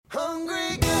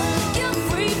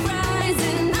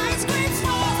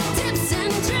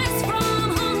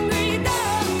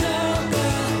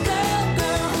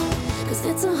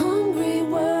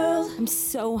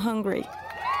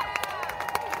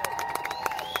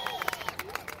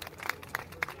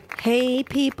Hey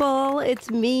people,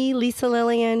 it's me, Lisa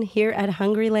Lillian, here at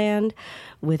Hungryland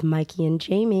with Mikey and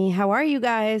Jamie. How are you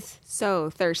guys?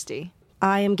 So thirsty.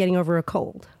 I am getting over a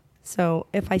cold. So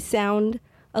if I sound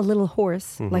a little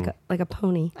hoarse, like a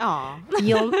pony, Aw.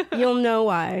 you'll know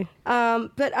why.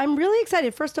 But I'm really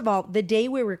excited. First of all, the day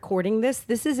we're recording this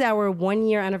is our 1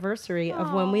 year anniversary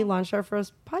of when we launched our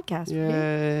first podcast. Yay.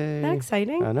 Isn't that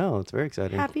exciting? I know, it's very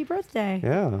exciting. Happy birthday.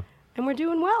 Yeah. And we're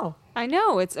doing well. I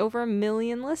know. It's over 1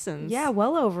 million listens. Yeah,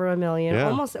 well over 1 million. Yeah.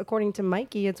 Almost, according to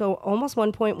Mikey, it's almost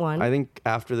 1.1. I think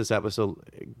after this episode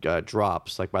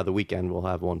drops, like by the weekend, we'll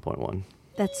have 1.1.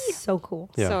 That's so cool.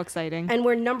 Yeah. So exciting. And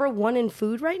we're number one in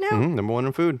food right now? Number one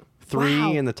in food. 3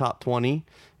 Wow. in the top 20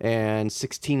 and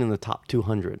 16 in the top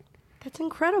 200. That's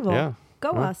incredible. Yeah.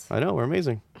 Go Well, us. I know, we're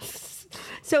amazing.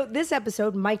 So this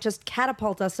episode might just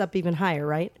catapult us up even higher,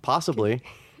 right? Possibly.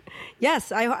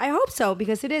 Yes, I hope so,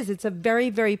 because it is. It's a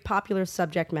very, very popular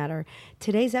subject matter.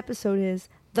 Today's episode is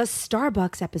the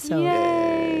Starbucks episode.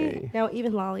 Yay. Now,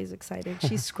 even Lolly's excited.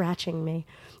 She's scratching me.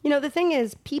 You know, the thing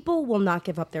is, people will not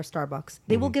give up their Starbucks.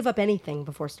 They will give up anything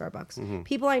before Starbucks.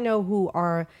 People I know who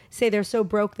say they're so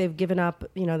broke, they've given up,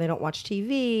 they don't watch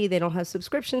TV, they don't have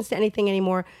subscriptions to anything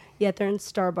anymore, yet they're in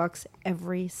Starbucks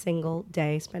every single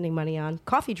day spending money on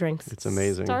coffee drinks. It's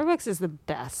amazing. Starbucks is the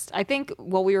best. I think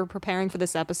while we were preparing for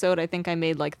this episode, I think I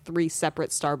made like 3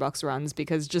 separate Starbucks runs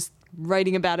because just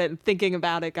writing about it and thinking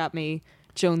about it got me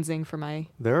jonesing for my...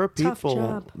 There are Tough people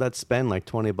job. that spend like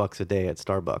 $20 a day at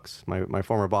Starbucks. My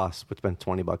former boss would spend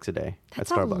 $20 a day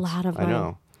That's at a Starbucks. lot of I money.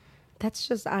 know. That's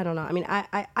just, I don't know. I mean,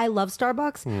 I love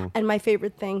Starbucks. And my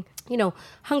favorite thing,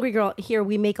 Hungry Girl, here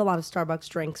we make a lot of Starbucks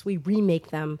drinks. We remake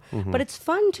them. But it's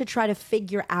fun to try to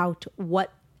figure out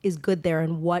what is good there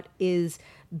and what is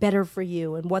better for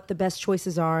you and what the best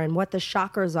choices are and what the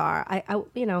shockers are.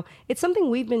 It's something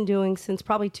we've been doing since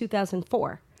probably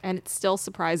 2004. And it still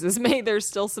surprises me. There's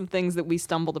still some things that we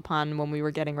stumbled upon when we were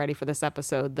getting ready for this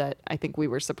episode that I think we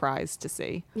were surprised to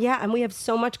see. Yeah, and we have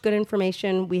so much good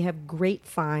information. We have great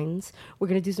finds. We're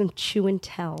going to do some chew and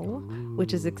tell,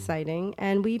 which is exciting.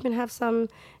 And we even have some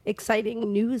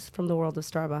exciting news from the world of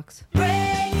Starbucks.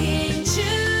 Breaking news.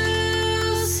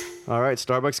 All right,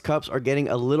 Starbucks cups are getting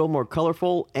a little more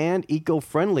colorful and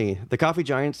eco-friendly. The coffee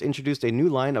giants introduced a new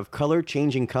line of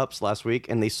color-changing cups last week,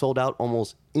 and they sold out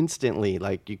almost instantly.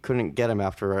 Like, you couldn't get them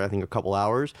after, I think, a couple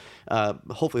hours.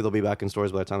 Hopefully, they'll be back in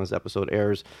stores by the time this episode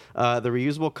airs. The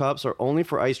reusable cups are only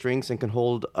for iced drinks and can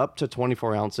hold up to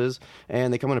 24 ounces,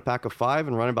 and they come in a pack of 5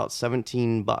 and run about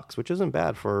 $17, which isn't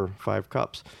bad for 5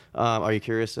 cups. Are you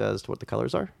curious as to what the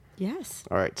colors are? Yes.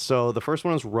 All right, so the first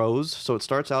one is rose. So it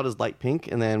starts out as light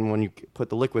pink, and then when you put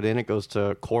the liquid in, it goes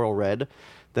to coral red.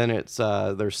 Then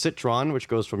there's citron, which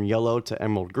goes from yellow to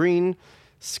emerald green.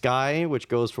 Sky, which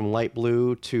goes from light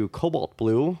blue to cobalt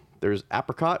blue. There's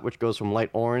apricot, which goes from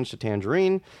light orange to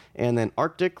tangerine. And then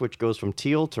Arctic, which goes from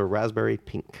teal to raspberry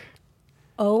pink.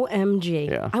 OMG.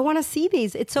 Yeah. I want to see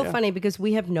these. It's so Yeah. funny because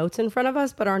we have notes in front of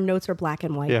us, but our notes are black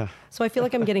and white. Yeah. So I feel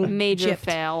like I'm getting Major gypped.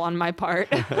 fail on my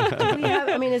part. Do we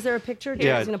have, is there a picture?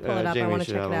 Jamie's going to pull it up. I Jamie want to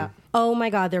should check have it them. out. Oh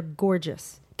my God, they're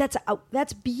gorgeous.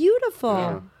 That's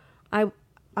beautiful. I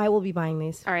will be buying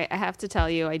these. All right, I have to tell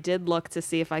you, I did look to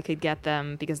see if I could get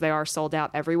them because they are sold out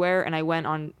everywhere. And I went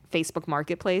on Facebook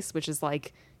Marketplace, which is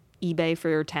like eBay for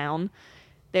your town.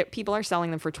 People are selling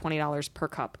them for $20 per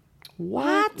cup.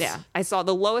 What? Yeah,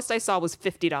 the lowest I saw was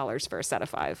 $50 for a set of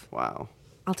 5. Wow.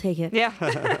 I'll take it. Yeah.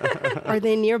 Are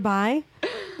they nearby?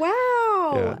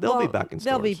 Wow. Yeah, they'll be back in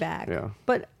They'll be stores. back. Yeah.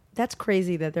 But that's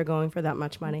crazy that they're going for that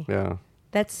much money. Yeah.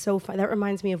 That's so fun. That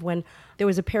reminds me of when there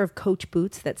was a pair of Coach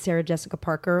boots that Sarah Jessica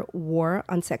Parker wore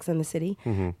on Sex and the City.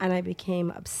 And I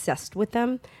became obsessed with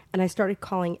them. And I started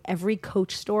calling every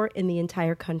Coach store in the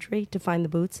entire country to find the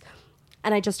boots.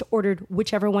 And I just ordered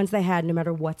whichever ones they had, no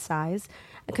matter what size,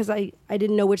 because I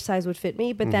didn't know which size would fit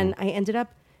me. But then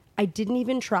I didn't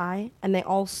even try, and they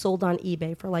all sold on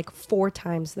eBay for like 4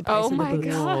 times the price Oh of the my boots.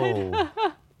 God.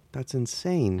 Whoa. That's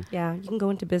insane. Yeah, you can go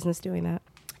into business doing that.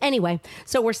 Anyway,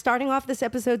 so we're starting off this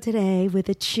episode today with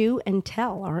a chew and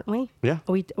tell, aren't we? Yeah.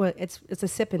 It's a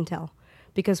sip and tell,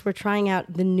 because we're trying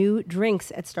out the new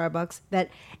drinks at Starbucks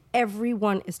that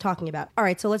everyone is talking about. All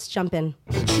right, so let's jump in.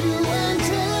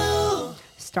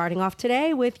 Starting off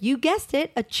today with, you guessed it,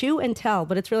 a chew and tell,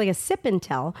 but it's really a sip and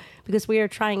tell because we are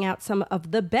trying out some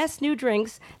of the best new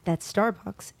drinks that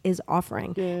Starbucks is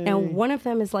offering. Yay. Now, one of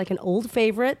them is like an old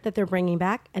favorite that they're bringing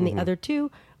back, and the other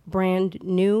 2, brand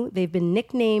new. They've been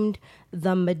nicknamed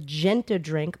the Magenta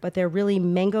drink, but they're really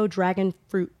mango dragon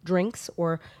fruit drinks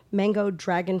or mango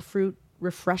dragon fruit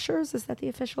refreshers. Is that the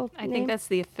official name? I think that's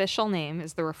the official name,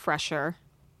 is the Refresher.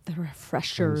 the I'm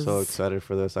refreshers. so excited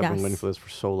for this. I've been Yes. waiting for this for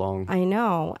so long. I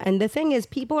know. And the thing is,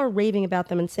 people are raving about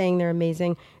them and saying they're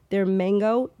amazing. They're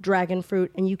mango, dragon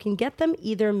fruit, and you can get them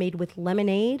either made with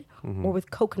lemonade or with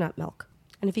coconut milk.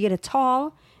 And if you get a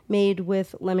tall made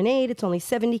with lemonade, it's only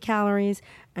 70 calories,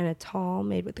 and a tall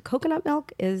made with the coconut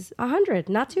milk is 100.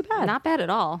 Not too bad. Not bad at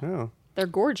all. Yeah. They're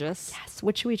gorgeous. Yes.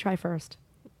 What should we try first?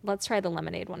 Let's try the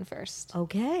lemonade one first.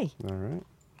 Okay. All right.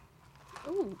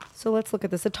 Ooh. So let's look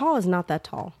at this. A tall is not that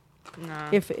tall. Nah.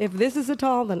 If this is a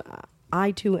tall, then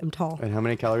I too am tall. And how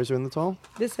many calories are in the tall?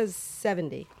 This has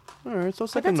 70. All right, so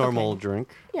it's But like a that's normal okay. drink.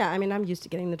 Yeah, I mean, I'm used to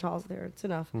getting the talls there. It's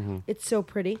enough. It's so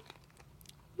pretty.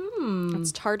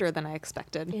 It's tartar than I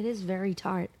expected. It is very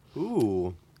tart.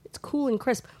 Ooh. It's cool and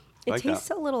crisp. It Like tastes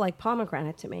that. a little like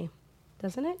pomegranate to me,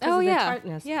 doesn't it? 'Cause Oh of the yeah,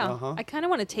 tartness. yeah. Uh-huh. I kind of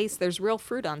want to taste. There's real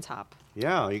fruit on top.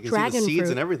 Yeah, you can Dragon see the seeds fruit.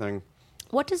 and everything.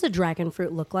 What does a dragon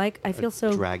fruit look like? I feel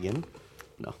so. Dragon?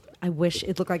 No. I wish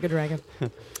it looked like a dragon.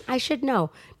 I should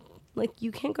know. Like,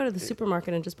 you can't go to the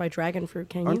supermarket and just buy dragon fruit,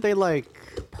 can you? Aren't they like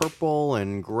purple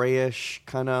and grayish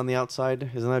kind of on the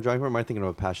outside? Isn't that dragon fruit? Or am I thinking of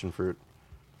a passion fruit?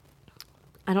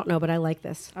 I don't know, but I like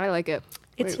this. I like it.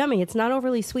 It's Wait. yummy. It's not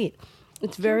overly sweet.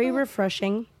 It's very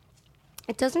refreshing.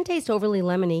 It doesn't taste overly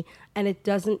lemony, and it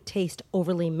doesn't taste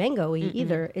overly mango-y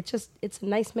either. It's a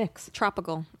nice mix.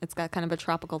 Tropical. It's got kind of a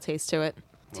tropical taste to it.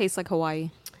 Tastes like Hawaii.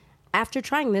 After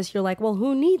trying this, you're like, well,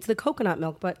 who needs the coconut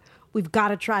milk? But we've got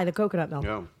to try the coconut milk.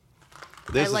 Yeah.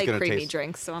 This I like is gonna creamy taste.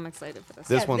 drinks, so I'm excited for this.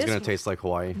 This Yeah, one's this gonna one- taste like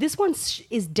Hawaii. This one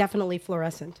is definitely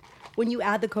fluorescent. When you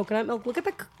add the coconut milk, look at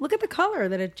the color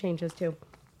that it changes to.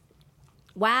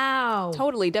 Wow.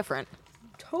 Totally different.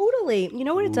 Totally. You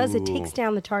know what it does? It Ooh. takes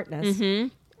down the tartness.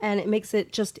 And it makes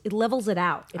it it levels it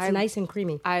out. It's nice and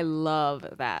creamy. I love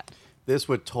that. This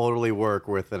would totally work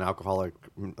with an alcoholic,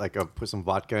 like put some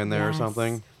vodka in there or Yes.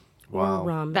 something. Or Wow.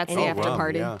 rum. That's the Anything. after rum,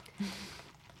 party. Yeah.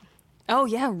 Oh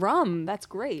yeah, rum. That's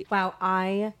great. Wow,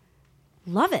 I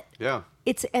love it. Yeah.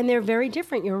 And they're very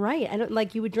different. You're right. I don't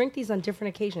like you would drink these on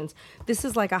different occasions. This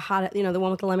is like a hot, the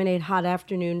one with the lemonade hot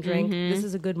afternoon drink. This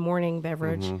is a good morning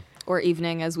beverage. Or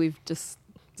evening, as we've just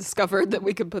discovered that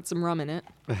we could put some rum in it.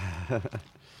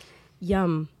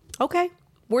 Yum. Okay,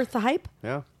 worth the hype.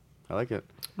 Yeah. I like it.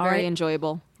 All Very right.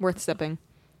 enjoyable. Worth sipping.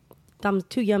 Thumbs,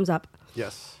 2 yums up.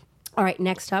 Yes. All right,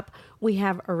 next up, we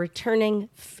have a returning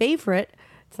favorite.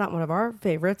 It's not one of our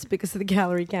favorites because of the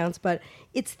calorie counts, but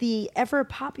it's the ever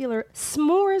popular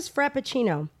S'mores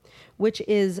Frappuccino, which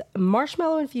is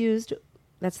marshmallow infused.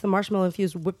 That's the marshmallow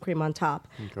infused whipped cream on top.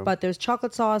 Okay. But there's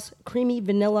chocolate sauce, creamy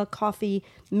vanilla, coffee,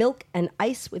 milk, and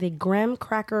ice with a graham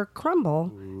cracker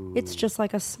crumble. It's just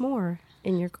like a s'more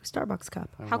in your Starbucks cup.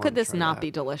 How wanna could this try not that.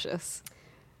 be delicious?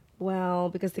 Well,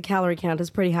 because the calorie count is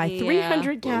pretty high. Yeah.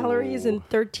 300 calories Ooh. and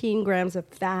 13 grams of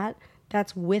fat.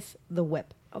 That's with the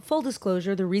whip. Full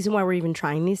disclosure, the reason why we're even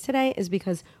trying these today is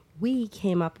because we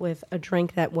came up with a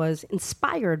drink that was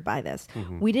inspired by this.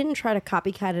 We didn't try to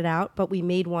copycat it out, but we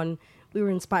made one. We were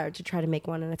inspired to try to make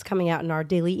one, and it's coming out in our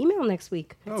daily email next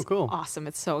week. Oh, cool. Awesome.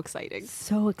 It's so exciting.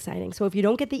 So exciting. So if you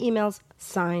don't get the emails,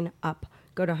 sign up.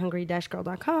 Go to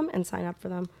hungry-girl.com and sign up for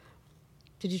them.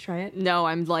 Did you try it? No,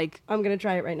 I'm like, I'm going to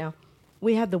try it right now.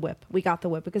 We had the whip. We got the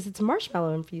whip because it's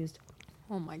marshmallow infused.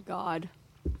 oh my God.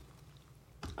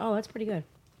 Oh, that's pretty good.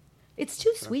 It's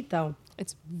too sweet, though.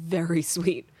 It's very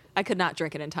sweet. I could not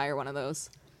drink an entire one of those.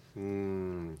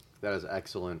 That is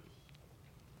excellent.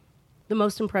 The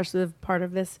most impressive part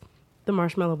of this, the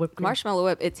marshmallow whipped cream. Marshmallow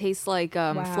whip. It tastes like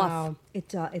Wow. fluff.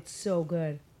 It's so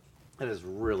good. That is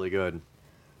really good.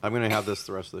 I'm gonna have this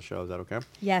the rest of the show. Is that okay?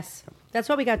 Yes. That's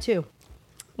why we got 2.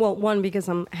 Well, one because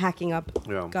I'm hacking up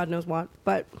Yeah. God knows what,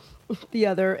 but the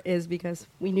other is because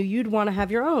we knew you'd want to have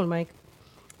your own, Mike.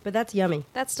 But that's yummy.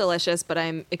 That's delicious, but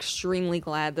I'm extremely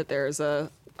glad that there's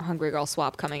a Hungry Girl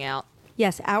swap coming out.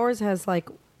 Yes, ours has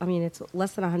it's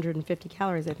less than 150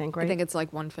 calories, I think, right? I think it's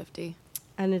like 150.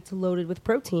 And it's loaded with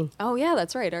protein. Oh yeah,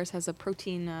 that's right. Ours has a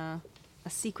protein, a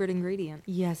secret ingredient.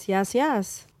 Yes, yes,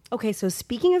 yes. Okay, so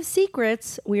speaking of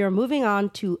secrets, we are moving on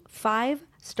to 5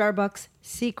 Starbucks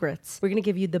secrets. We're going to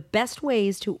give you the best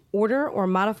ways to order or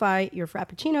modify your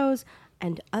Frappuccinos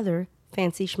and other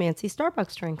fancy schmancy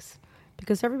Starbucks drinks.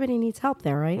 Because everybody needs help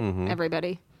there, right?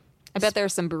 Everybody. I bet there are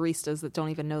some baristas that don't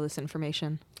even know this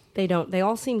information. They don't. They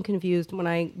all seem confused when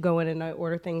I go in and I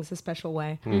order things a special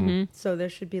way. So there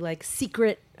should be like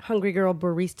secret Hungry Girl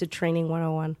Barista Training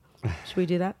 101. Should we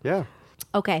do that? Yeah.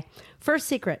 Okay. First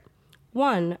secret.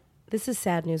 1, this is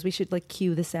sad news. We should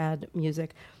cue the sad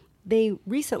music. They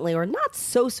recently, or not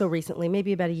so recently,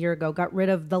 maybe about a year ago, got rid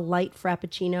of the light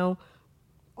Frappuccino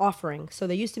offering. So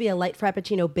there used to be a light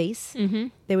Frappuccino base.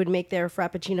 They would make their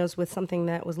Frappuccinos with something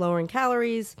that was lower in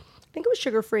calories, think it was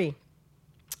sugar-free.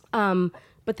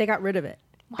 But they got rid of it.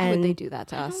 Why would they do that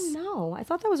to us? I don't know. I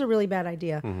thought that was a really bad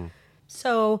idea.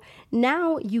 So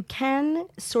now you can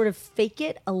sort of fake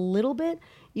it a little bit.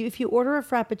 If you order a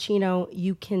Frappuccino,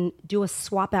 you can do a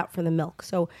swap out for the milk.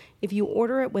 So if you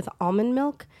order it with almond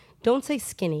milk, don't say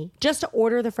skinny. Just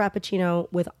order the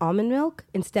Frappuccino with almond milk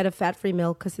instead of fat-free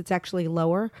milk because it's actually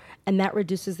lower, and that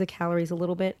reduces the calories a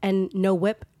little bit. And no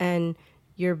whip, and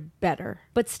you're better.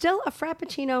 But still, a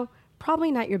Frappuccino,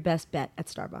 probably not your best bet at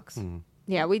Starbucks.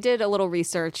 Yeah, we did a little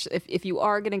research. If you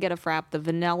are going to get a frap, the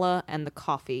vanilla and the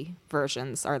coffee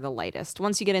versions are the lightest.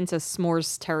 Once you get into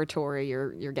s'mores territory,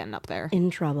 you're getting up there.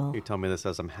 In trouble. You tell me this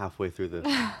as I'm halfway through this.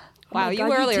 Wow, you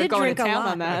God, earlier did going to drink a town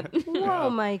lot. on that. Whoa,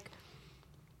 Mike.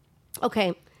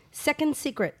 Okay, second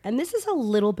secret, and this is a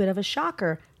little bit of a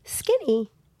shocker.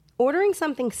 Skinny, ordering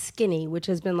something skinny, which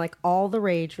has been like all the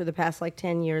rage for the past like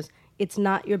 10 years, it's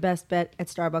not your best bet at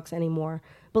Starbucks anymore.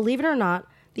 Believe it or not,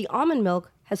 the almond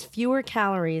milk has fewer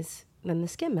calories than the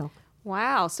skim milk.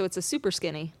 Wow, so it's a super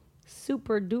skinny.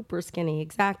 Super duper skinny,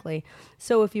 exactly.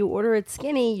 So if you order it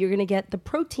skinny, you're going to get the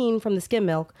protein from the skim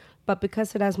milk, but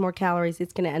because it has more calories,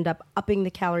 it's going to end up upping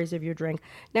the calories of your drink.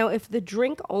 Now, if the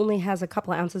drink only has a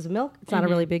couple of ounces of milk, it's not a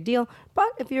really big deal. But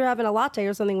if you're having a latte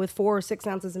or something with 4 or 6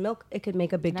 ounces of milk, it could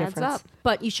make a big It adds difference. up.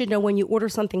 But you should know when you order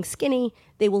something skinny,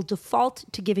 they will default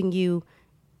to giving you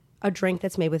a drink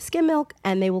that's made with skim milk,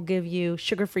 and they will give you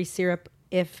sugar-free syrup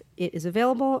if it is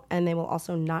available, and they will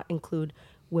also not include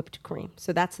whipped cream.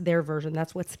 So that's their version.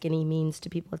 That's what skinny means to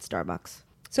people at Starbucks.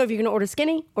 So if you're going to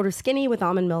order skinny with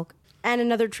almond milk. And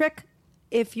another trick,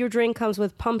 if your drink comes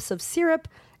with pumps of syrup,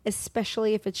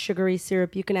 especially if it's sugary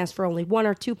syrup, you can ask for only 1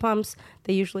 or 2 pumps.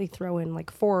 They usually throw in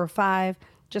like 4 or 5.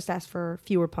 Just ask for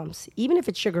fewer pumps, even if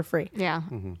it's sugar-free. Yeah,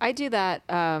 I do that.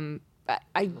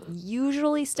 I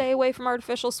usually stay away from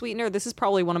artificial sweetener. This is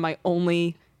probably one of my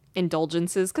only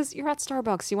indulgences because you're at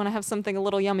Starbucks. You want to have something a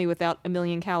little yummy without a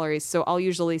million calories. So I'll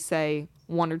usually say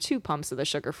 1 or 2 pumps of the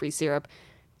sugar-free syrup.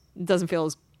 It doesn't feel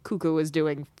as cuckoo as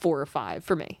doing 4 or 5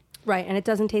 for me. Right, and it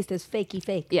doesn't taste as fakey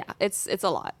fake. Yeah, it's a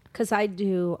lot. Because I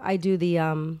do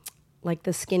the like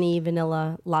the skinny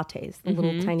vanilla lattes, the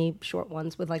little tiny short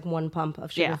ones with like 1 pump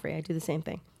of sugar free. I do the same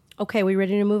thing. Okay, we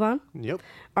ready to move on? Yep.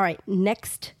 All right,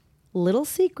 next little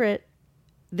secret.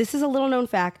 This is a little known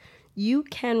fact. You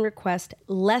can request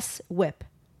less whip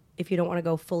if you don't want to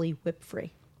go fully whip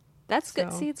free. That's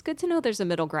good. So- See, it's good to know there's a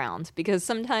middle ground because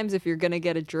sometimes if you're going to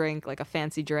get a drink, like a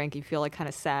fancy drink, you feel like kind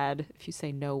of sad if you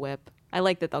say no whip. I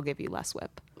like that they'll give you less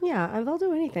whip. Yeah, and they'll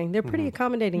do anything. They're pretty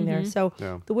accommodating there. So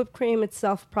Yeah. the whipped cream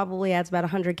itself probably adds about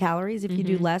 100 calories. If you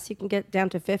do less, you can get down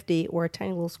to 50 or a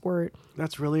tiny little squirt.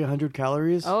 That's really 100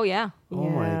 calories? Oh, yeah. Oh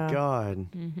my Yeah. God.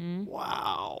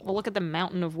 Wow. Well, look at the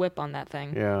mountain of whip on that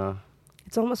thing. Yeah.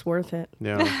 It's almost worth it.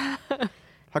 Yeah.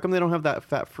 How come they don't have that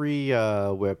fat-free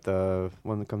whip, the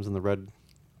one that comes in the red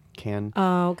can?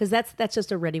 Oh, because that's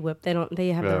just a ready whip. They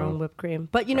have their Oh. own whipped cream.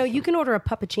 But you know, you can order a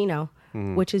puppuccino,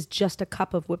 which is just a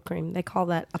cup of whipped cream. They call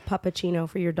that a puppuccino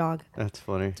for your dog. That's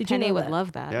funny. Did you Penny know would that?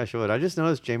 love that. Yeah, she would. I just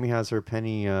noticed Jamie has her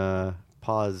penny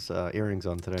paws earrings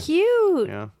on today. Cute.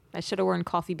 Yeah. I should have worn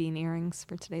coffee bean earrings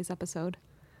for today's episode.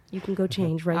 You can go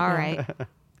change right All now. right.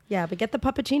 Yeah, but get the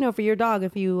puppuccino for your dog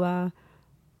if you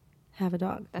have a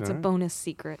dog. That's a bonus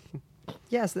secret.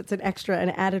 Yes, that's an extra, an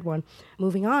added one.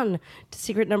 Moving on to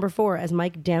secret number 4, as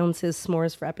Mike downs his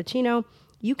s'mores frappuccino,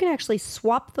 you can actually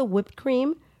swap the whipped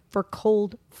cream for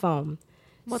cold foam.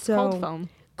 What's cold foam?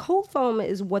 Cold foam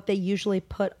is what they usually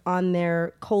put on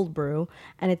their cold brew,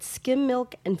 and it's skim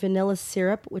milk and vanilla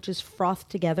syrup, which is frothed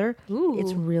together. Ooh.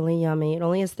 It's really yummy. It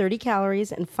only has 30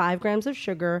 calories and 5 grams of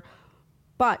sugar.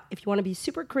 But if you want to be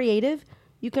super creative,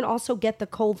 you can also get the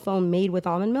cold foam made with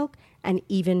almond milk and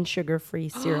even sugar-free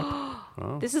syrup.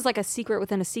 This is like a secret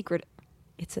within a secret.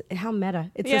 It's how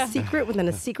meta. It's Yeah. a secret within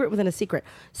a secret within a secret.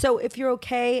 So if you're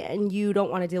okay and you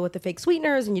don't want to deal with the fake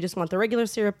sweeteners and you just want the regular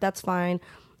syrup, that's fine.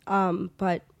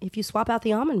 But if you swap out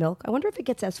the almond milk, I wonder if it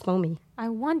gets as foamy. I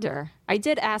wonder. I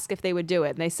did ask if they would do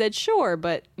it, and they said sure,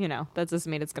 but, you know, that doesn't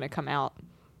mean it's going to come out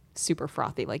super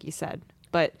frothy, like you said.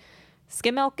 But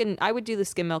skim milk, and I would do the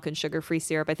skim milk and sugar-free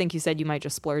syrup. I think you said you might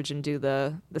just splurge and do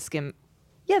the skim.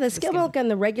 Yeah, the skim milk and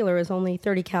the regular is only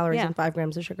 30 calories Yeah. and 5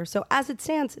 grams of sugar. So as it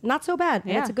stands, not so bad.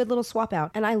 And Yeah. it's a good little swap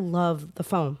out. And I love the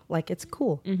foam. Like, it's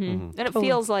cool. And it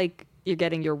feels like you're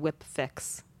getting your whip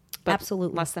fix. But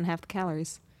Absolutely. less than half the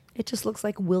calories. It just looks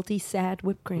like wilty, sad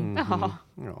whipped cream. Oh.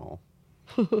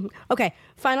 Oh. Okay,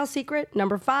 final secret,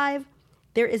 number 5.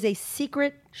 There is a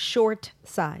secret short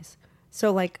size.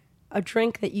 So like a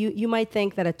drink that you might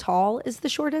think that a tall is the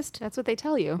shortest. That's what they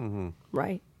tell you.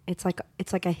 Right.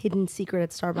 It's like a hidden secret at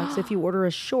Starbucks. If you order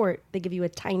a short, they give you a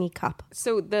tiny cup.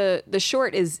 So the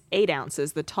short is 8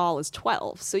 ounces, the tall is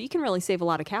 12. So you can really save a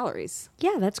lot of calories.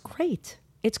 Yeah, that's great.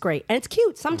 It's great. And it's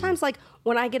cute. Sometimes, like,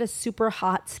 when I get a super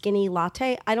hot, skinny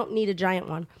latte, I don't need a giant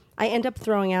one. I end up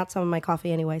throwing out some of my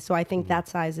coffee anyway. So I think that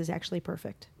size is actually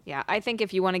perfect. Yeah, I think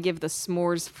if you want to give the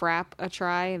s'mores frap a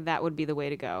try, that would be the way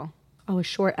to go. Oh, a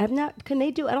short. I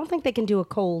don't think they can do a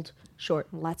cold short.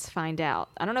 Let's find out.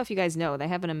 I don't know if you guys know, they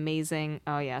have an amazing,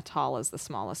 tall is the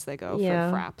smallest they go for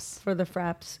fraps. For the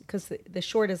fraps. Because the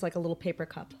short is like a little paper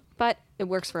cup. But it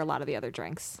works for a lot of the other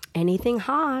drinks. Anything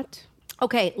hot.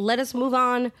 Okay, let us move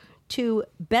on to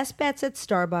best bets at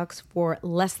Starbucks for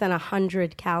less than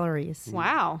 100 calories.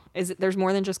 Wow. There's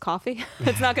more than just coffee?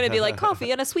 It's not going to be like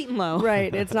coffee and a sweet and low.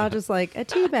 Right. It's not just like a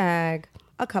tea bag,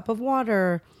 a cup of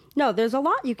water. No, there's a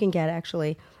lot you can get,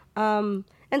 actually. And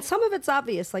some of it's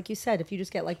obvious. Like you said, if you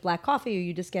just get like black coffee or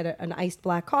you just get an iced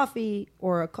black coffee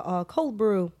or a cold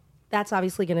brew, that's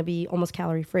obviously going to be almost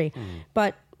calorie free.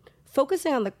 But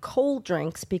focusing on the cold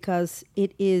drinks because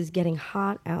it is getting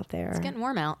hot out there. It's getting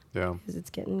warm out. Yeah. Because it's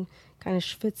getting kind of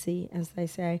schwitzy, as they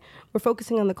say. We're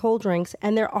focusing on the cold drinks,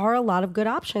 and there are a lot of good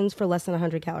options for less than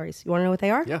 100 calories. You want to know what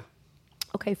they are? Yeah.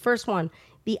 Okay, first one.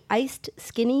 The iced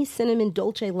skinny cinnamon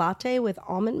dolce latte with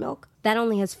almond milk. That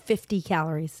only has 50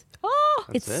 calories. Oh,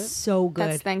 It's it? so good.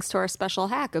 that's thanks to our special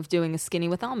hack of doing a skinny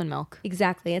with almond milk.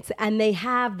 Exactly. And they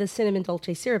have the cinnamon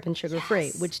dolce syrup and sugar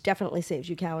free, which definitely saves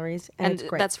you calories. And it's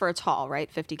great. That's for a tall, right?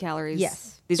 50 calories?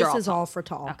 Yes. These this are all is all talls. for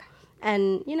tall. Okay.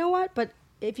 And you know what? But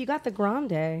if you got the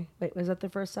grande, wait, was that the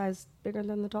first size bigger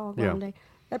than the tall Yeah. grande?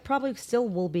 That probably still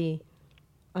will be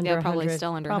under Yeah, probably 100.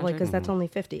 still under Probably 100. because that's only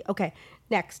 50. Okay.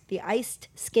 Next, the iced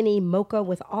skinny mocha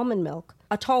with almond milk.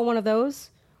 A tall one of those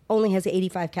only has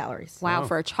 85 calories. Wow,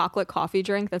 for a chocolate coffee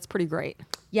drink, that's pretty great.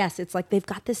 Yes, it's like they've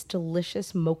got this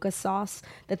delicious mocha sauce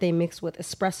that they mix with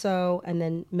espresso and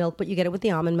then milk, but you get it with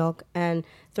the almond milk and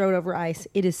throw it over ice.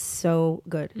 It is so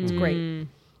good. It's great.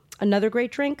 Another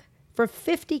great drink for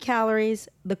 50 calories,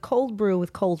 the cold brew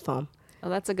with cold foam. Oh,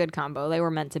 that's a good combo. They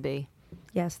were meant to be.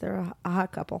 Yes, they're a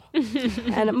hot couple.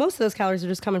 And most of those calories are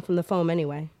just coming from the foam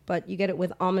anyway, but you get it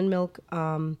with almond milk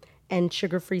and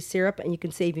sugar-free syrup, and you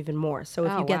can save even more. So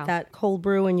if Oh, you get wow. that cold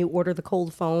brew and you order the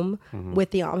cold foam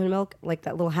with the almond milk, like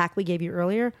that little hack we gave you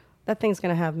earlier, that thing's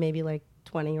going to have maybe like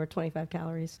 20 or 25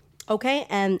 calories. Okay,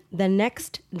 and the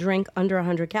next drink under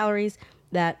 100 calories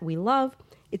that we love,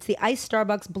 it's the iced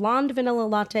Starbucks blonde vanilla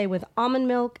latte with almond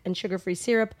milk and sugar-free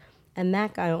syrup, and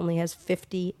that guy only has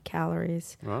 50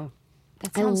 calories. Wow.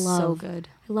 That sounds so love- good.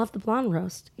 I love the blonde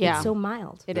roast. Yeah. It's so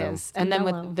mild. It Yeah. is. And then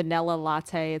mellow. with vanilla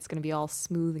latte, it's going to be all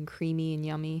smooth and creamy and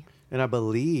yummy. And I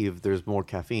believe there's more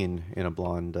caffeine in a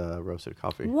blonde roasted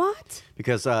coffee. What?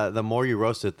 Because the more you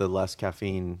roast it, the less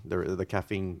caffeine, the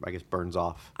caffeine, I guess, burns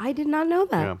off. I did not know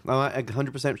that. Yeah. I'm not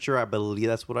 100% sure. I believe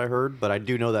that's what I heard. But I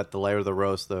do know that the lighter the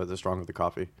roast, the stronger the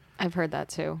coffee. I've heard that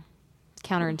too.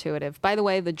 Counterintuitive. By the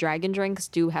way, the dragon drinks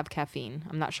do have caffeine.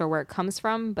 I'm not sure where it comes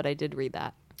from, but I did read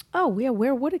that. Oh, yeah.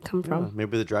 Where would it come from?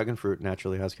 Maybe the dragon fruit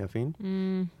naturally has caffeine.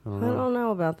 I don't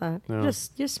know about that.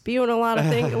 You're spewing a lot of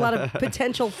things, a lot of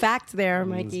potential facts there,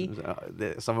 Mikey.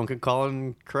 Someone could call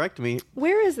and correct me.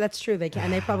 Where is that's true? They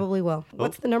can. They probably will.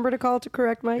 What's the number to call to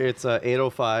correct Mike? It's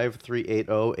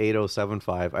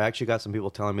 805-380-8075. I actually got some people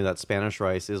telling me that Spanish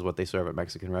rice is what they serve at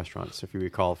Mexican restaurants, if you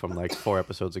recall from like 4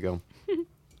 episodes ago.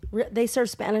 They serve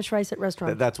Spanish rice at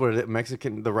restaurants. That's what it is.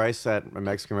 The rice at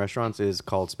Mexican restaurants is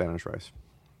called Spanish rice,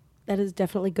 That is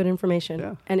definitely good information.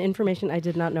 Yeah. And information I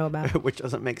did not know about. which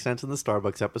doesn't make sense in the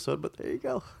Starbucks episode, but there you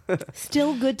go.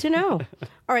 Still good to know.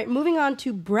 All right, moving on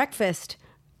to breakfast.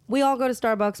 We all go to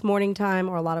Starbucks morning time,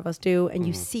 or a lot of us do, and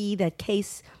you see that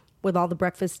case with all the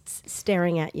breakfasts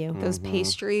staring at you. Those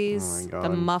pastries, Oh my the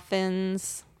God.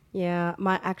 muffins. Yeah,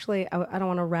 I don't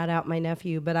want to rat out my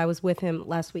nephew, but I was with him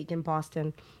last week in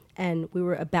Boston, and we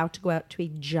were about to go out to a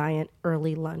giant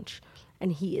early lunch,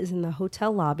 and he is in the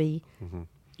hotel lobby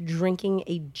drinking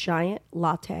a giant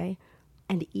latte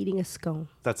and eating a scone.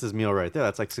 That's his meal right there.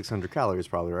 That's like 600 calories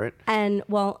probably, right? And,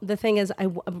 well, the thing is, I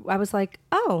was like,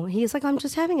 oh, he's like, I'm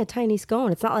just having a tiny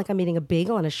scone. It's not like I'm eating a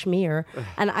bagel and a schmear.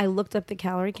 And I looked up the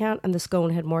calorie count, and the scone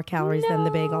had more calories than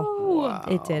the bagel. Wow.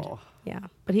 It did. Yeah.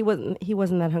 But he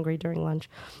wasn't that hungry during lunch.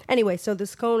 Anyway, so the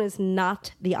scone is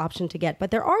not the option to get.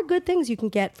 But there are good things you can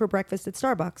get for breakfast at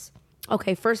Starbucks.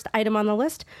 Okay, first item on the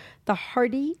list, the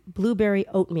Hearty Blueberry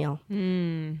Oatmeal.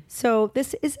 So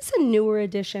is this a newer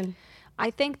edition? I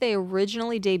think they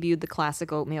originally debuted the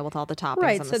classic oatmeal with all the toppings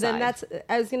Right, on so the then side.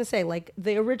 I was going to say, like,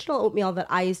 the original oatmeal that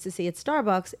I used to see at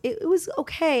Starbucks, it was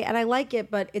okay, and I like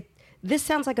it, but This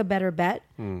sounds like a better bet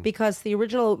because the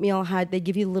original oatmeal they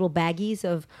give you little baggies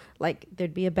of like,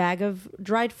 there'd be a bag of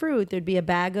dried fruit, there'd be a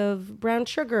bag of brown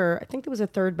sugar. I think there was a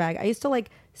third bag. I used to like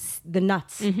the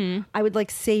nuts. I would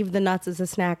like save the nuts as a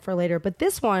snack for later. But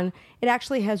this one, it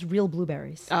actually has real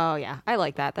blueberries. Oh, yeah. I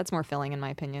like that. That's more filling, in my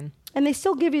opinion. And they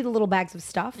still give you the little bags of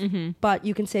stuff, but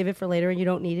you can save it for later and you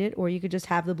don't need it, or you could just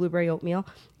have the blueberry oatmeal.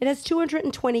 It has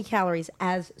 220 calories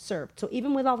as served. So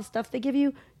even with all the stuff they give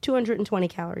you, 220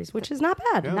 calories, which is not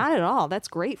bad. Not at all. That's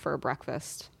great for a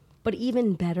breakfast. But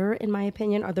even better, in my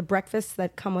opinion, are the breakfasts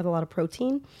that come with a lot of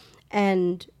protein.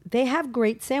 And they have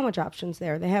great sandwich options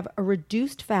there. They have a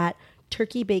reduced fat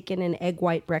turkey, bacon, and egg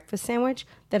white breakfast sandwich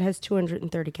that has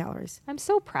 230 calories. I'm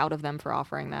so proud of them for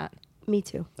offering that. Me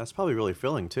too. That's probably really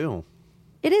filling too.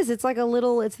 It is. It's like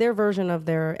it's their version of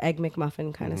their Egg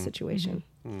McMuffin kind of situation.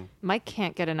 Mike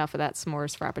can't get enough of that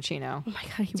s'mores frappuccino. Oh my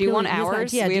God. Do you want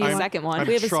ours? Yeah, we do have you a want- second one. I'm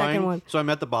We have a trying, second one. So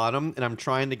I'm at the bottom, and I'm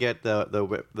trying to get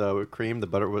the cream, the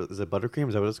butter. What is it? Buttercream?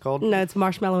 Is that what it's called? No, it's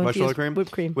marshmallow infused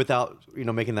whipped cream. Without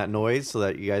making that noise so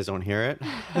that you guys don't hear it.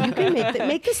 You can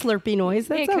make the slurpy noise.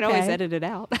 That's you can okay. always edit it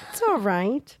out. It's all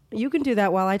right. You can do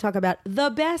that while I talk about the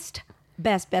best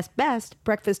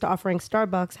breakfast offering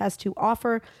Starbucks has to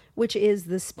offer, which is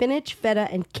the spinach, feta,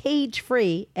 and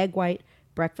cage-free egg white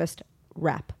breakfast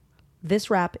wrap. This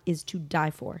wrap is to die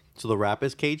for. So the wrap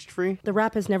is caged free. The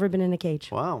wrap has never been in a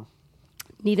cage. Wow.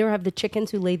 Neither have the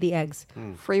chickens who laid the eggs.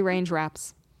 Free range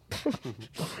wraps.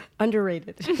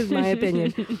 Underrated, is my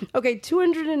opinion. Okay,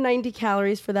 290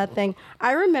 calories for that thing.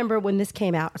 I remember when this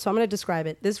came out, so I'm going to describe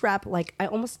it. This wrap, like, I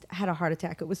almost had a heart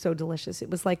attack. It was so delicious. It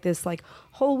was like this, like,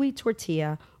 whole wheat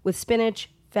tortilla with spinach,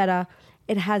 feta.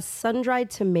 It has sun-dried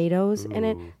tomatoes in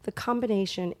it. The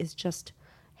combination is just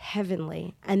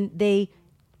heavenly. And they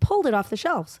pulled it off the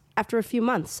shelves after a few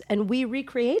months, and we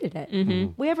recreated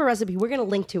it. We have a recipe. We're going to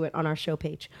link to it on our show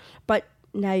page. But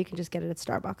now you can just get it at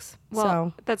Starbucks. Well,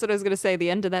 So that's what I was going to say. The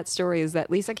end of that story is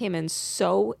that Lisa came in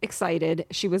so excited.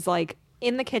 She was like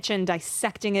in the kitchen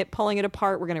dissecting it, pulling it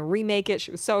apart. We're going to remake it.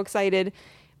 She was so excited.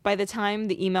 By the time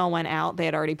the email went out, they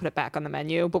had already put it back on the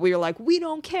menu. But we were like, we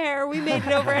don't care. We made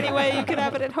it over anyway. You can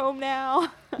have it at home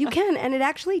now. you can, and it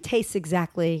actually tastes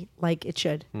exactly like it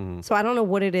should. So I don't know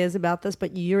what it is about this,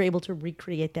 but you're able to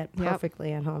recreate that Yep.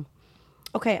 perfectly at home.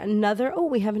 Okay,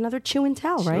 we have another chew and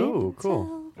tell, right? Oh,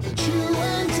 cool.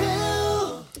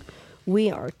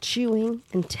 We are chewing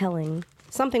and telling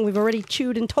something we've already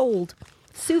chewed and told.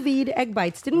 Sous vide egg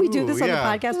bites. Didn't we do Ooh, this on the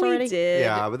yeah. podcast already?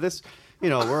 Yeah, but this,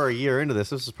 we're a year into this.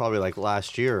 This was probably like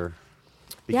last year.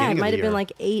 Yeah, beginning it of might the have been year.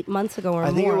 like 8 months ago or more.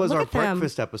 I think it was Look our at them.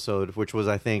 breakfast episode, which was,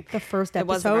 I think, The first It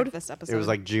was the episode. breakfast episode. it was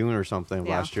like June or something of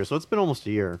Yeah. last year. So it's been almost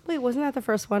a year. Wait, wasn't that the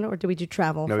first one, or did we do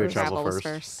travel? No, we first? travel Travel was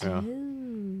first. first.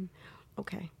 Yeah.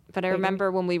 Okay. But I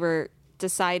remember when we were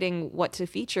deciding what to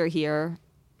feature here,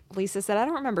 Lisa said, I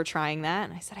don't remember trying that.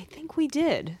 And I said, I think we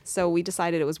did. So we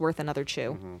decided it was worth another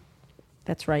chew.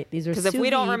 That's right. These are Because if sous we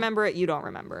don't vide. remember it, you don't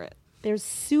remember it. There's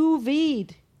sous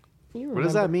vide. What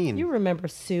does that mean? You remember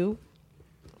sous.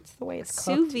 It's the way it's cooked.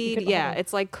 Sous You vide, can yeah, order-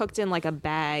 it's like cooked in like a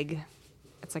bag.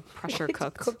 It's like pressure It's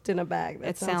cooked. cooked in a bag. That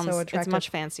It sounds sounds, so it's attractive. much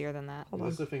fancier than that.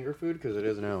 Is this a finger food? Because it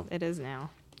is now. It is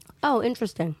now. Oh,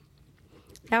 interesting.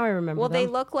 Now I remember. Well, they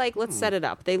them. look like, let's set it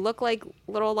up. They look like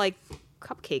little like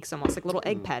cupcakes almost, like little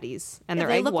egg patties. And Yeah,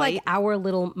 they're they egg look white. like our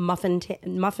little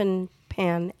muffin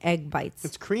pan egg bites.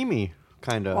 It's creamy,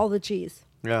 kind of. all the cheese.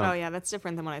 Yeah. Oh, yeah, that's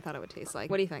different than what I thought it would taste like.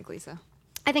 What do you think, Lisa?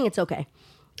 I think it's okay.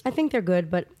 I think they're good,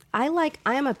 but I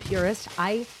am a purist.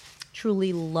 I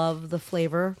truly love the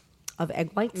flavor of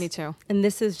egg whites. Me too. And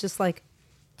this is just like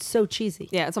so cheesy.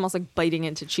 Yeah, it's almost like biting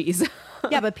into cheese.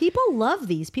 Yeah, but people love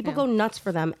these. People go nuts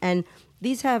for them. And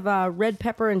these have red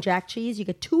pepper and jack cheese. You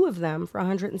get 2 of them for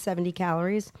 170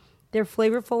 calories. They're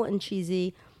flavorful and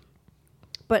cheesy,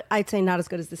 but I'd say not as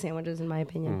good as the sandwiches, in my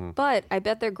opinion. But I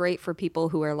bet they're great for people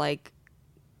who are like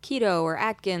keto or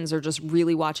Atkins or just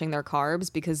really watching their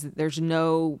carbs because there's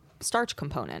no starch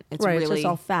component. It's Right, really it's just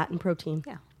all fat and protein.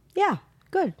 yeah. Yeah,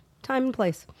 good. Time and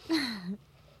place.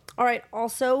 All right,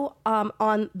 also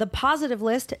on the positive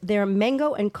list, their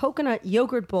mango and coconut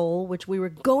yogurt bowl, which we were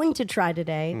going to try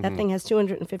today. That thing has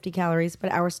 250 calories,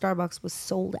 but our Starbucks was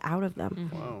sold out of them.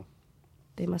 Wow.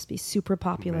 They must be super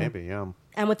popular. Maybe, yeah.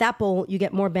 And with that bowl, you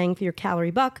get more bang for your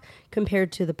calorie buck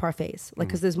compared to the parfaits, like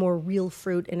because there's more real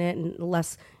fruit in it and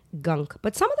less gunk.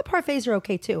 But some of the parfaits are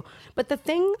okay too. But the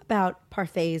thing about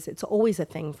parfaits, it's always a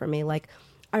thing for me. Like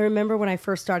I remember when I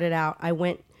first started out, I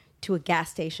went to a gas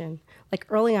station. Like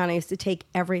early on, I used to take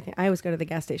everything. I always go to the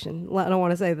gas station. I don't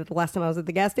want to say that the last time I was at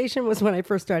the gas station was when I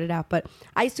first started out, but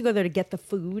I used to go there to get the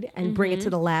food and bring it to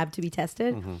the lab to be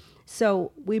tested.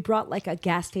 So we brought like a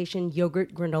gas station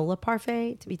yogurt granola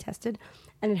parfait to be tested,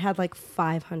 and it had like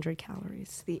 500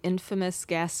 calories. The infamous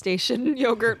gas station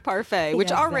yogurt parfait,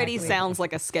 which Yeah, already exactly. sounds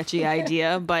like a sketchy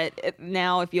idea, but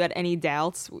now if you had any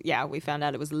doubts, yeah, we found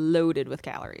out it was loaded with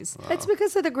calories. It's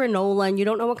because of the granola, and you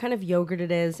don't know what kind of yogurt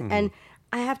it is. And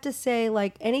I have to say,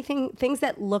 like things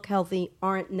that look healthy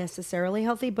aren't necessarily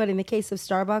healthy. But in the case of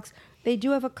Starbucks, they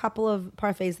do have a couple of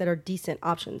parfaits that are decent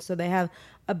options. So they have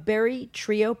a berry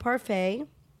trio parfait,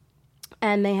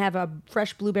 and they have a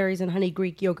fresh blueberries and honey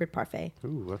Greek yogurt parfait.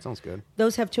 Ooh, that sounds good.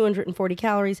 Those have 240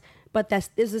 calories. But there's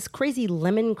this crazy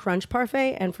lemon crunch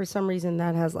parfait, and for some reason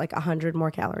that has like 100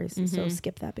 more calories. So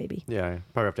skip that, baby. Yeah, I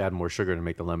probably have to add more sugar to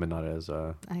make the lemon not as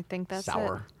I think that's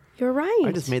sour. You're right.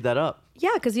 I just made that up.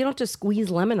 Yeah, because you don't just squeeze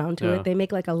lemon onto Yeah. it. They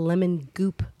make like a lemon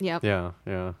goop. it. Yep. Yeah,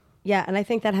 yeah. Yeah, and I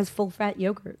think that has full fat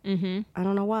yogurt. Mm-hmm. I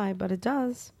don't know why, but it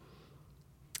does.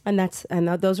 And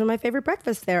those are my favorite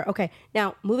breakfasts there. Okay,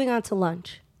 now moving on to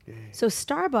lunch. So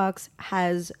Starbucks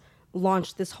has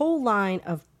launched this whole line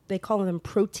of, they call them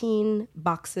protein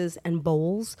boxes and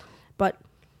bowls, but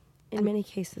in many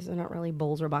cases they're not really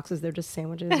bowls or boxes. They're just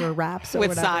sandwiches or wraps or With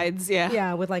whatever. sides, yeah.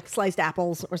 Yeah, with like sliced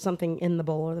apples or something in the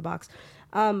bowl or the box.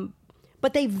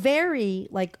 But they vary,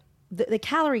 like the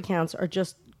calorie counts are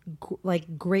just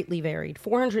like greatly varied,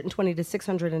 420 to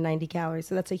 690 calories.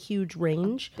 So that's a huge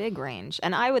range. Big range.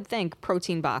 And I would think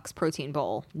protein box, protein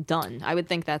bowl, done. I would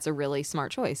think that's a really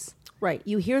smart choice. Right.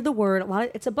 You hear the word,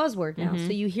 it's a buzzword now.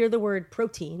 So you hear the word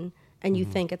protein and you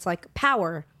think it's like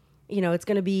power. You know, it's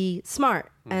going to be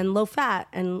smart and low fat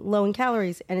and low in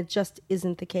calories. And it just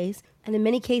isn't the case. And in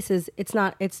many cases, it's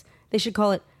not. They should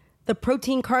call it the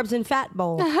protein, carbs, and fat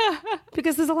bowl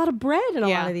because there's a lot of bread in a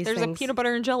lot of these there's things. a peanut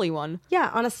butter and jelly one. Yeah,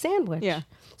 on a sandwich. Yeah.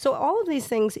 So all of these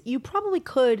things you probably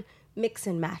could mix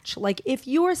and match. Like if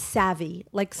you're savvy,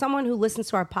 like someone who listens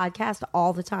to our podcast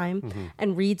all the time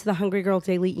and reads the Hungry Girl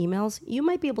Daily emails, you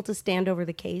might be able to stand over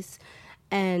the case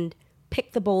and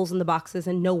pick the bowls and the boxes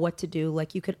and know what to do.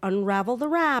 Like you could unravel the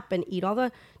wrap and eat all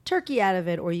the turkey out of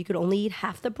it, or you could only eat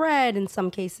half the bread in some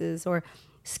cases, or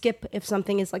skip if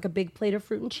something is like a big plate of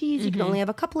fruit and cheese. You can only have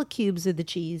a couple of cubes of the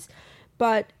cheese.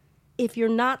 But if you're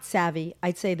not savvy,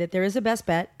 I'd say that there is a best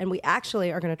bet, and we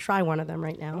actually are going to try one of them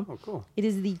right now. Oh, cool. It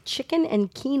is the chicken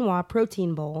and quinoa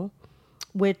protein bowl,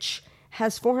 which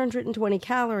has 420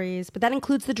 calories, but that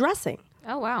includes the dressing.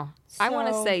 Oh, wow. I want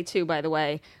to So- say, too, by the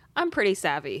way, I'm pretty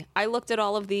savvy. I looked at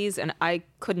all of these and I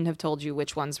couldn't have told you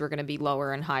which ones were going to be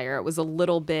lower and higher. It was a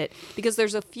little bit, because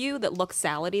there's a few that look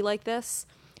salady like this.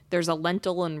 There's a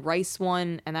lentil and rice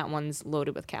one, and that one's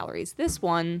loaded with calories. This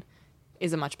one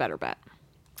is a much better bet.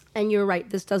 And you're right,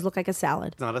 this does look like a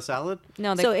salad. It's not a salad?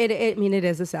 No, they, So it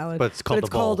is a salad, But it's called a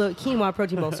bowl. a quinoa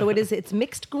protein bowl. So it's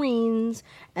mixed greens,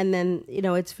 and then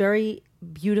it's very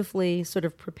beautifully sort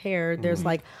of prepared. There's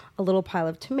like a little pile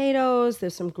of tomatoes.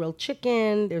 There's some grilled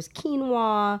chicken. There's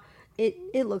quinoa.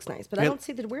 It looks nice, but I It- don't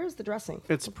see where's the dressing?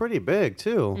 It's pretty big,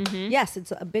 too. Yes,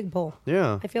 it's a big bowl.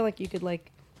 Yeah. I feel like you could like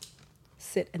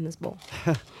sit in this bowl.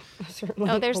 Certainly.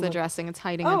 oh, there's Hold the on. dressing. It's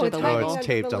hiding under the hiding Oh, label. it's under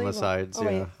taped on the label. sides, Oh,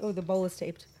 wait. yeah. Oh, the bowl is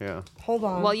taped. Yeah. Hold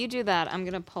on. While you do that, I'm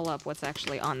going to pull up what's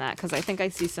actually on that, because I think I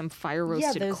see some fire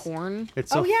roasted there's- corn.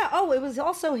 It's Oh so yeah. Oh, it was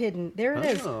also hidden. There it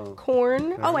is. Oh.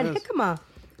 Corn. Oh, it and is. jicama.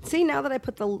 See, now that I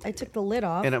took the lid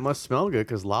off. And it must smell good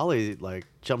because Lolly like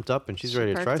jumped up and she's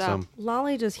ready to try perked up. some.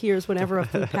 Lolly just hears whenever a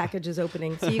food package is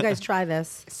opening. So you guys try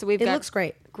this. So we've it got looks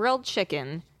great. grilled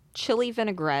chicken, chili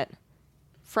vinaigrette,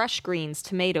 fresh greens,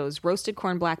 tomatoes, roasted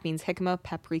corn, black beans, jicama,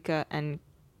 paprika, and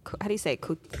how do you say it?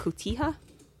 Cotija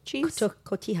cheese?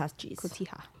 Cotijas cheese.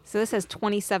 Cotija. So this has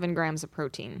 27 grams of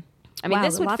protein. I mean, Wow,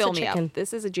 this would lots fill of me chicken. up.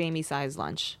 This is a Jamie size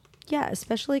lunch. Yeah,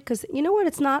 especially because you know what?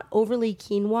 It's not overly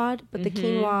quinoa, but the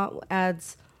quinoa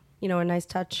adds, a nice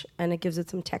touch, and it gives it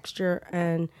some texture,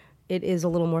 and it is a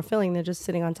little more filling than just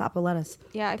sitting on top of lettuce.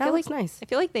 Yeah, I that feel looks like nice. I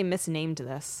feel like they misnamed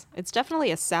this. It's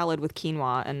definitely a salad with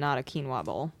quinoa and not a quinoa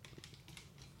bowl.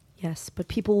 Yes, but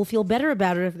people will feel better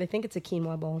about it if they think it's a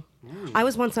quinoa bowl. I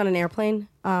was once on an airplane,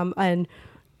 and I don't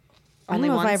Only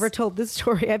know if I once? ever told this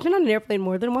story. I've been on an airplane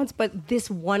more than once, but this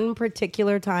one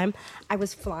particular time, I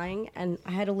was flying and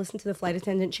I had to listen to the flight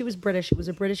attendant. She was British. It was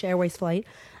a British Airways flight,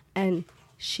 and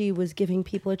she was giving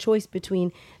people a choice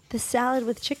between the salad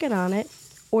with chicken on it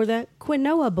or the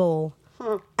quinoa bowl.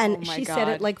 And Oh my she said God.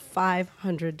 it like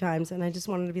 500 times, and I just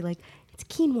wanted to be like, it's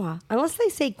quinoa. Unless they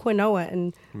say quinoa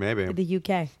in Maybe. the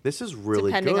UK. This is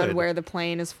really Depending good. on where the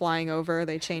plane is flying over,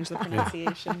 they change the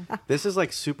pronunciation. This is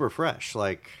like super fresh.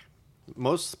 Like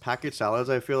most packaged salads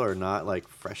I feel are not like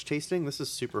fresh tasting. This is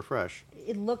super fresh.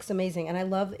 It looks amazing, and I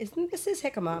love. This is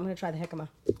jicama. I'm going to try the jicama.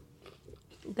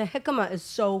 The jicama is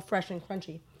so fresh and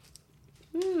crunchy.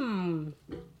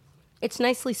 It's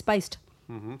nicely spiced.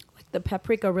 Like the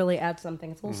paprika really adds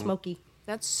something. It's a little smoky.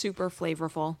 That's super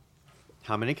flavorful.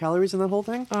 How many calories in that whole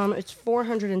thing? It's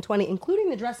 420, including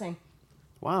the dressing.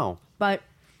 Wow. But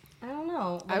I don't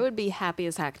know. I would be happy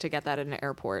as heck to get that at an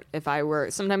airport. If I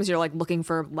were, sometimes you're like looking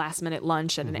for last minute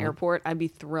lunch at an airport. I'd be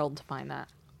thrilled to find that.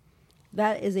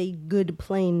 That is a good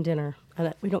plain dinner.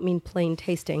 And we don't mean plain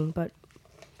tasting, but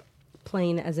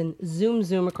plain as in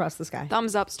zoom across the sky.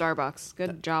 Thumbs up, Starbucks.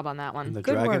 Good job on that And one. the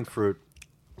Good dragon work. fruit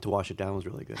to wash it down was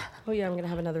really good. Oh yeah, I'm gonna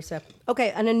have another sip.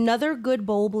 Okay, and another good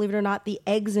bowl, believe it or not, the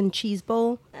eggs and cheese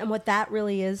bowl. And what that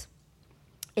really is,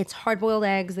 it's hard-boiled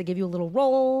eggs. They give you a little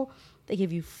roll. They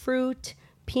give you fruit,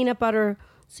 peanut butter,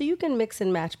 so you can mix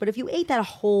and match. But if you ate that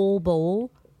whole bowl,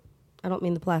 I don't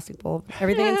mean the plastic bowl,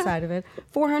 everything inside of it,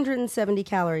 470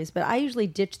 calories. But I usually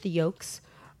ditch the yolks.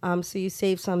 So you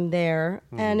save some there.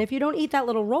 And if you don't eat that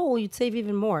little roll, you'd save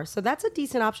even more. So that's a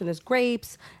decent option. There's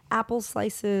grapes, apple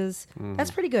slices. That's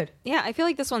pretty good. Yeah, I feel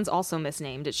like this one's also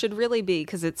misnamed. It should really be,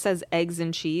 because it says eggs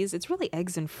and cheese. It's really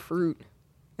eggs and fruit.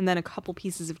 And then a couple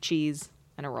pieces of cheese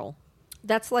and a roll.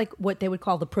 That's like what they would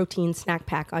call the protein snack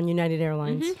pack on United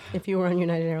Airlines, if you were on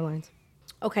United Airlines.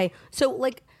 Okay, so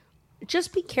like,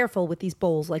 just be careful with these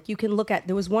bowls. Like you can look at,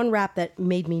 there was one wrap that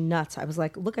made me nuts. I was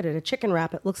like, look at it, a chicken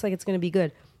wrap. It looks like it's going to be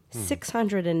good.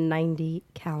 690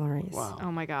 calories. Wow.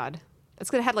 Oh my God.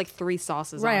 That's going to have like 3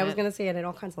 sauces Right, on I was it. going to say it had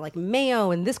all kinds of like mayo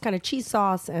and this kind of cheese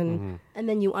sauce. And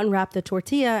then you unwrap the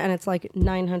tortilla and it's like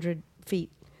 900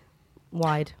 feet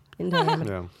wide in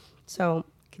diameter. Yeah. So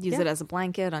Could use it as a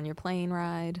blanket on your plane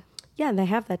ride. yeah, they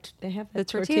have that. They have that The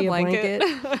tortilla blanket.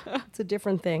 It's a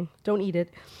different thing. Don't eat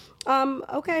it.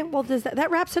 Okay, well,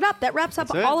 that wraps it up. That wraps up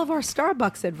That's it. all of our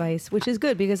Starbucks advice, which is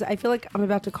good because I feel like I'm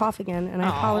about to cough again, and I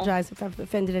Aw. apologize if I've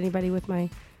offended anybody with my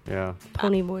Yeah.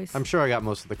 pony voice. I'm sure I got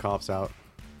most of the coughs out.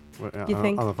 You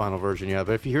think? On the final version, yeah.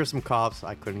 But if you hear some coughs,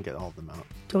 I couldn't get all of them out.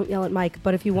 Don't yell at Mike,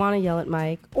 but if you want to yell at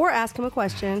Mike or ask him a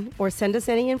question or send us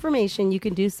any information, you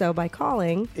can do so by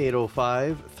calling.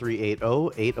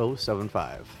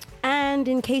 805-380-8075. And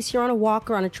in case you're on a walk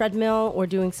or on a treadmill or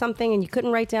doing something and you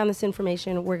couldn't write down this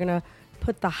information, we're going to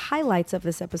put the highlights of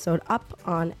this episode up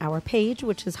on our page,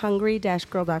 which is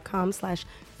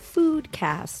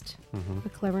hungry-girl.com/foodcast. A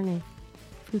clever name.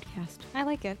 Foodcast. I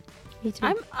like it. Me too.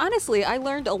 I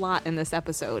learned a lot in this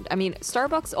episode. I mean,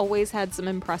 Starbucks always had some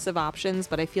impressive options,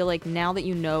 but I feel like now that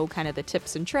you know kind of the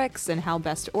tips and tricks and how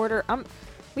best to order,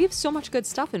 we have so much good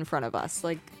stuff in front of us.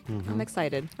 Like, I'm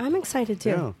excited. I'm excited too.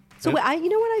 Yeah. So Yeah. you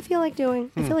know what I feel like doing?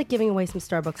 I feel like giving away some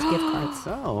Starbucks gift cards.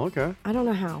 Oh, okay. I don't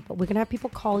know how, but we're going to have people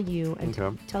call you and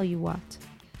Okay. tell you what.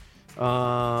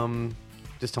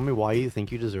 Just tell me why you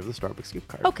think you deserve the Starbucks gift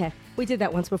card. Okay, we did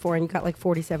that once before, and you got like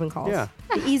 47 calls. Yeah.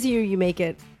 The easier you make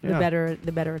it, the Yeah.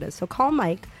 better it is. So call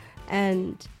Mike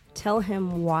and tell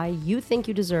him why you think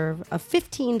you deserve a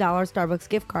 $15 Starbucks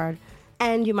gift card,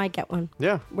 and you might get one.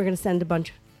 Yeah. We're gonna send a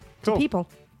bunch to Cool. people.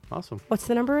 Awesome. What's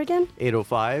the number again?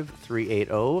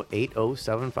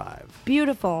 805-380-8075.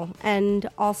 Beautiful. And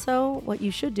also, what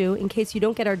you should do, in case you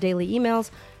don't get our daily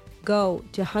emails, go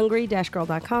to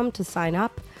hungry-girl.com to sign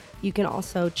up. You can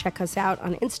also check us out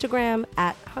on Instagram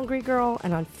at HungryGirl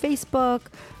and on Facebook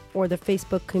or the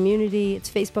Facebook community. It's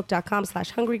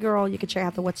facebook.com/HungryGirl. You can check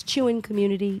out the What's Chewin'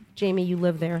 community. Jamie, you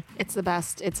live there. It's the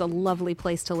best. It's a lovely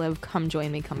place to live. Come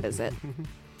join me. Come visit.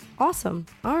 Awesome.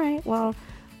 All right. Well,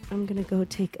 I'm going to go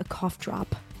take a cough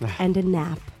drop and a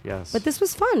nap. Yes. But this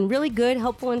was fun. Really good,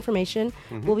 helpful information.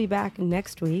 We'll be back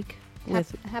next week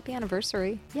with... Happy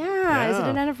anniversary. Yeah. Is it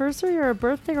an anniversary or a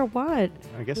birthday or what?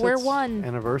 I guess We're it's one.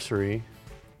 anniversary.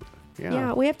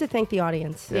 Yeah, we have to thank the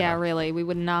audience. Yeah, really. We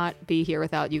would not be here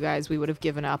without you guys. We would have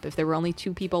given up. If there were only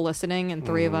 2 people listening and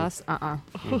 3 of us,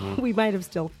 We might have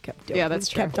still kept doing Yeah, that's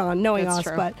true. kept on knowing That's us,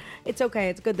 true. but it's okay.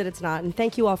 It's good that it's not. And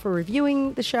thank you all for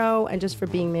reviewing the show and just for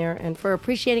being there and for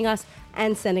appreciating us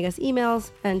and sending us emails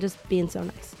and just being so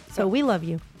nice. So we love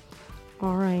you.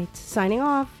 All right. Signing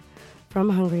off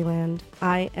from Hungryland.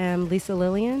 I am Lisa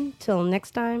Lillian. Till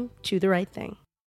next time, chew the right thing.